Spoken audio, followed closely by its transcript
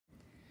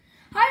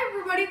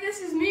everybody,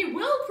 this is me,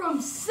 Will from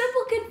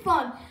Simple Kid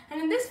Fun,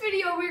 and in this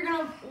video we're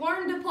going to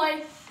learn to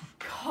play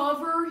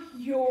Cover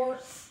Your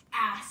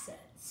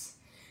Assets.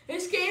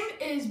 This game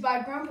is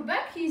by Grandpa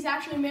Beck. He's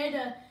actually made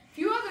a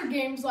few other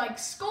games like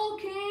Skull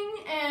King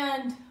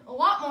and a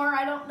lot more,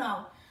 I don't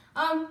know.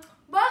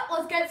 But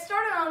let's get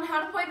started on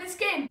how to play this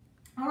game.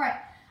 Alright,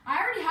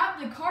 I already have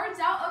the cards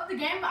out of the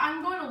game, but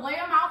I'm going to lay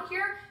them out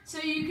here so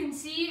you can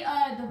see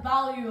the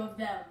value of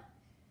them.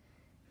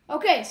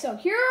 Okay, so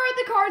here are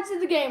the cards of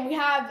the game. We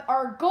have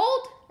our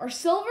gold, our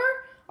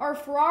silver, our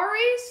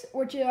Ferraris,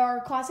 which are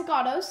classic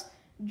autos,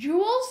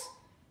 jewels,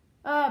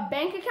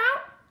 bank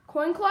account,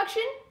 coin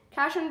collection,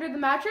 cash under the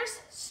mattress,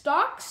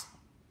 stocks,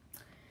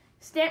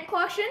 stamp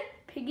collection,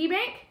 piggy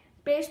bank,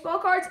 baseball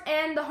cards,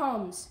 and the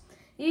homes.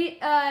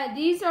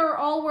 These are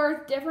all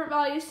worth different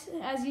values.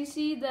 As you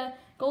see, the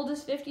gold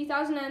is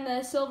 50,000 and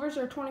the silvers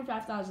are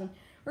 25,000.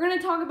 We're going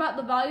to talk about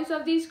the values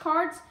of these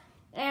cards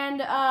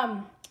and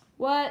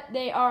what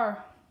they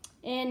are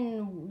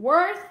in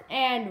worth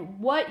and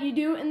what you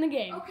do in the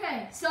game.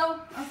 Okay,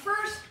 so our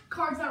first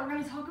cards that we're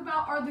going to talk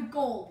about are the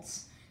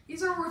golds.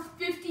 These are worth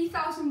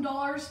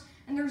 $50,000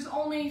 and there's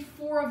only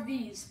 4 of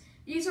these.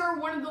 These are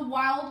one of the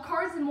wild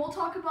cards and we'll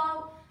talk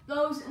about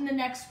those in the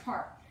next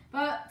part.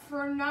 But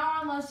for now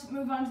on, let's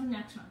move on to the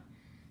next one.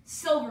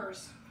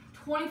 Silvers,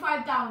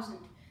 25,000.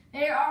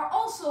 They are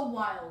also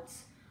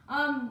wilds.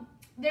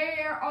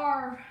 There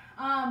are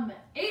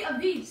 8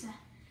 of these.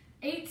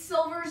 8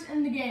 silvers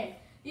in the game.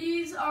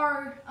 These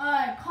are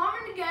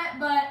common to get,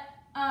 but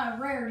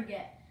rare to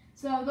get.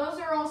 So those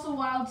are also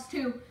wilds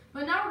too.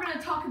 But now we're going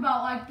to talk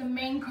about like the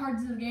main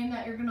cards of the game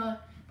that you're going to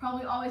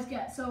probably always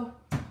get. So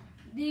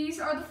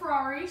these are the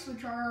Ferraris,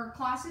 which are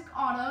classic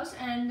autos,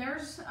 and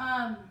there's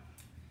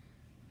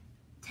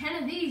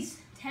 10 of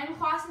these, 10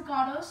 classic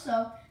autos.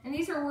 So, and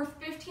these are worth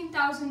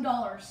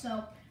 $15,000,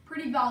 so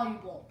pretty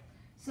valuable.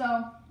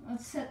 So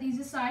let's set these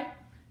aside.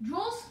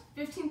 Jewels,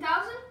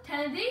 15,000,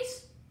 10 of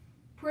these.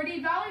 Pretty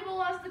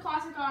valuable as the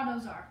classic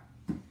autos are.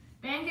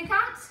 Bank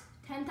accounts,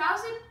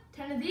 10,000,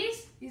 10 of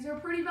these. These are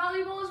pretty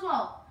valuable as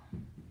well.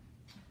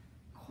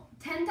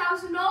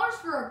 $10,000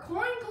 for a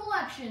coin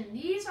collection.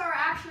 These are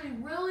actually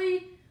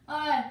really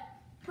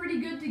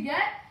pretty good to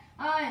get.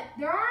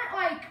 There aren't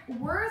like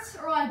worths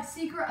or like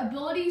secret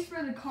abilities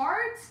for the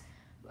cards,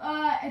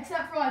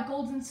 except for like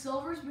golds and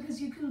silvers,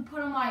 because you can put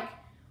them like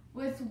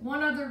with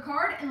one other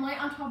card and lay it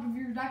on top of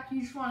your deck.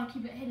 You just want to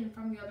keep it hidden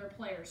from the other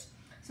players.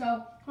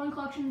 So coin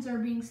collections are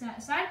being set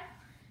aside.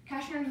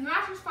 Cash under the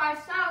mattress,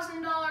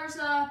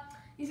 $5,000.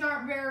 These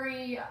are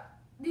very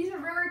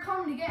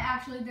common to get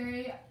actually.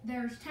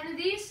 There's 10 of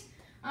these,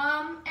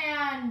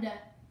 and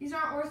these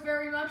aren't worth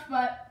very much,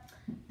 but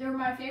they're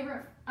my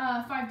favorite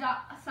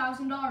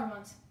 $5,000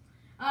 ones.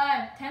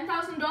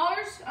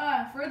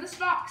 $10,000 for the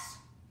stocks.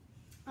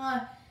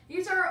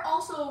 These are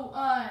also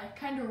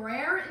kind of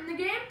rare in the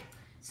game,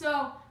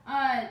 so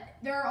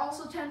they're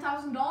also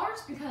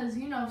 $10,000 because,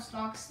 you know,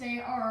 stocks, they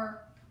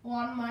are a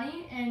lot of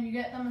money and you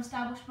get them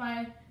established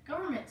by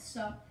governments.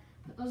 So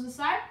put those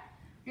aside.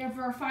 We have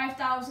our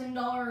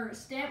 $5,000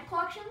 stamp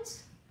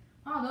collections.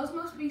 Oh, those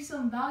must be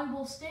some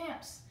valuable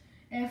stamps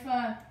if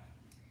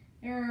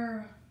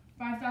they're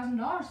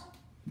 $5,000.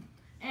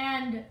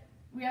 And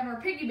we have our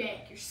piggy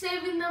bank. You're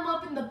saving them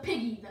up in the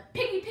piggy.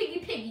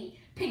 Piggy.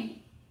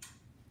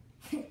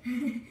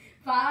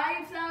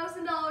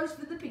 $5,000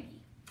 for the piggy.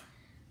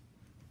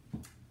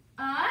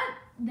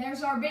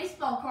 There's our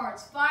baseball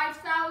cards,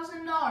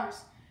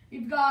 $5,000.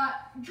 We've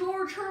got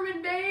George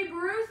Herman, Babe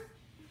Ruth.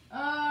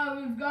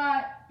 We've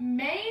got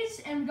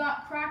Mays, and we've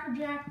got Cracker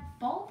Jack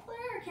ball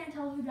player. I can't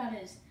tell who that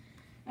is.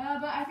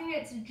 But I think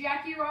it's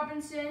Jackie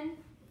Robinson,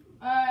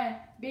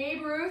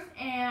 Babe Ruth,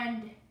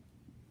 and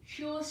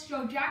Shoeless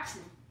Joe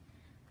Jackson.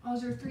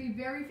 Those are 3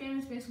 very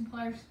famous baseball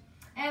players.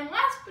 And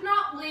last but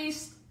not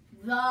least,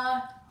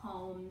 the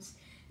homes.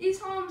 These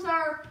homes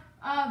are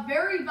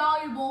very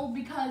valuable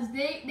because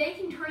they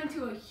can turn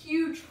into a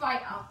huge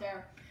fight out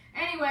there.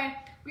 Anyway,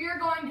 we are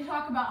going to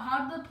talk about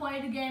how to play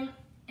the game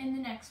in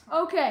the next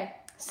part. Okay,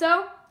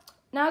 so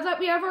now that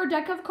we have our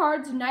deck of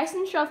cards nice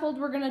and shuffled,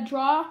 we're going to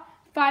draw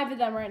 5 of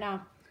them right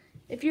now.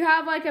 If you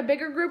have like a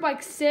bigger group,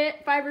 like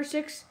 5 or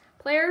 6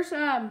 players,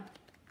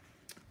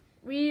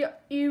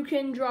 you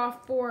can draw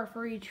 4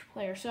 for each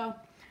player. So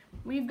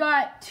we've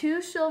got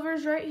 2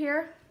 silvers right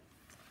here.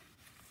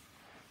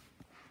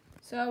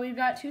 So we've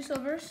got 2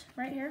 silvers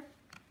right here.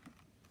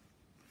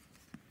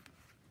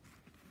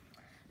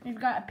 We've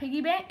got a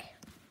piggy bank,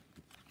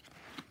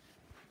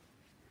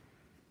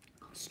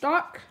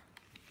 stock,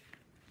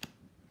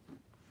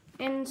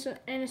 and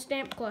a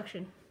stamp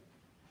collection.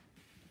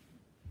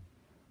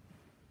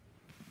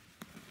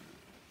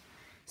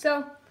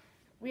 So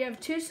we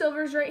have 2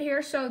 silvers right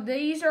here. So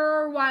these are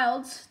our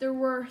wilds. They're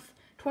worth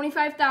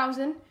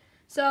 25,000.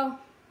 So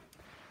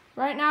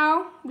right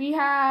now we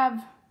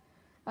have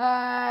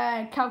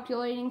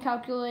calculating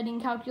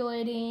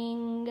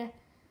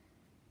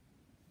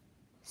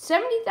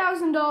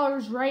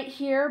 $70,000 right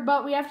here,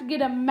 but we have to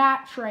get a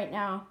match right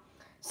now.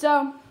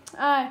 So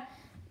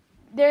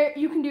there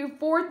you can do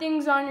 4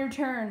 things on your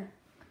turn.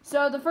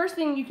 So the first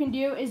thing you can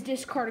do is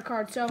discard a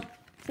card. So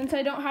since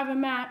I don't have a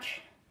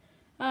match,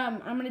 I'm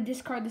going to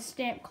discard the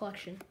stamp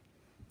collection.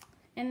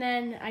 And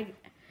then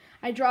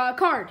I draw a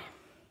card.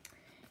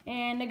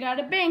 And I got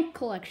a bank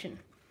collection.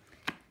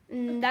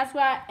 And that's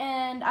why,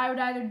 and I would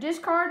either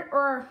discard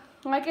or,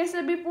 like I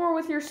said before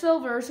with your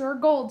silvers or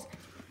golds,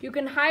 you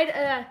can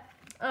hide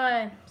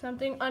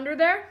something under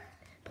there,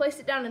 place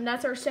it down, and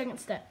that's our second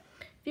step.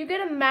 If you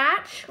get a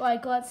match,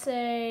 like let's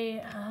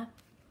say,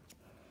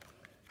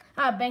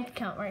 bank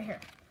account right here.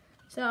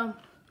 So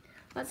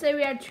let's say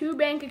we had 2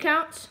 bank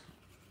accounts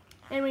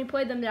and we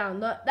played them down.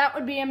 That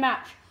would be a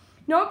match.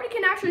 Nobody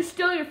can actually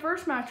steal your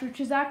first match,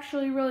 which is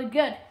actually really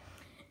good.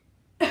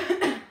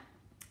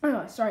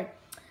 Oh, sorry.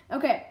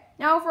 Okay,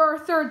 now for our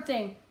third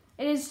thing.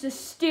 It is to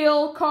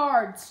steal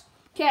cards.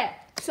 Okay,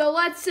 so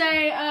let's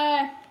say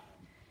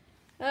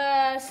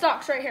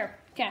stocks right here.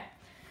 Okay,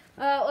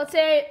 let's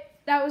say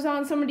that was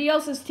on somebody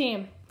else's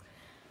team.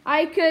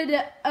 I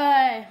could,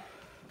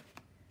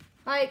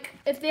 like,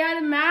 if they had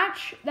a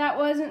match that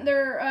wasn't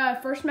their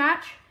first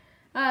match,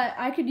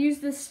 I could use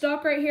this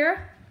stock right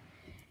here,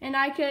 and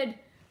I could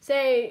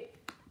say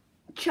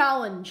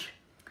challenge.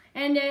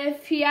 And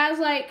if he has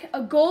like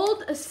a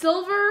gold, a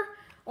silver,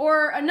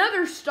 or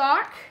another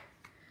stock,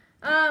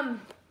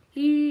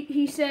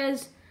 he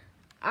says,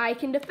 I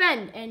can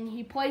defend, and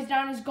he plays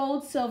down his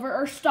gold, silver,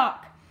 or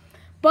stock.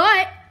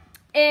 But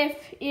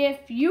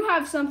if you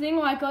have something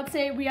like, let's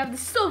say we have the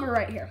silver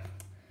right here,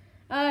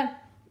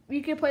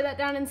 you could play that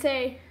down and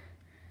say,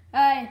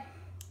 I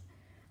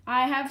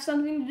have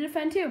something to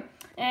defend too,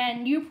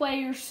 and you play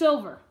your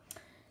silver.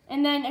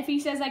 And then if he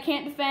says I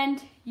can't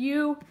defend,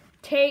 you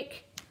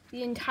take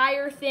the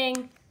entire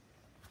thing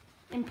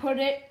and put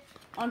it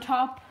on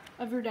top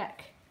of your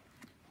deck.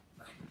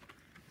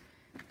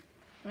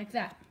 Like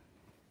that.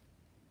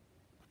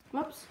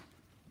 Whoops.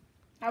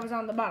 I was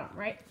on the bottom,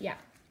 right? Yeah.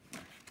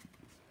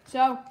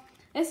 So,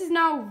 this is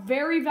now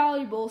very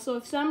valuable, so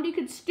if somebody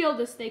could steal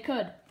this, they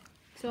could.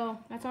 So,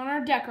 that's on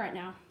our deck right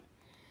now.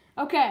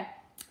 Okay,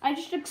 I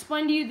just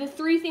explained to you the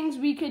 3 things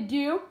we could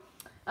do.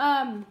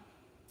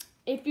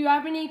 If you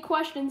have any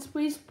questions,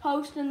 please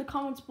post in the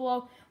comments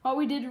below what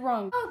we did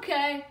wrong.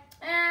 Okay,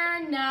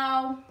 and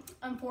now,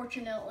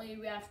 unfortunately,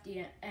 we have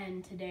to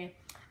end today.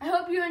 I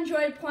hope you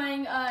enjoyed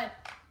playing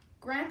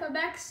Grandpa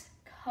Beck's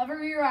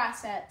Cover Your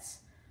Assets.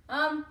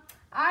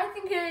 I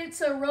think it's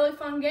a really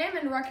fun game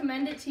and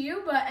recommend it to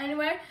you. But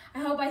anyway, I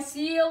hope I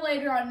see you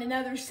later on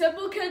another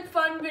Simple Kid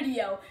Fun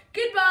video.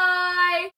 Goodbye!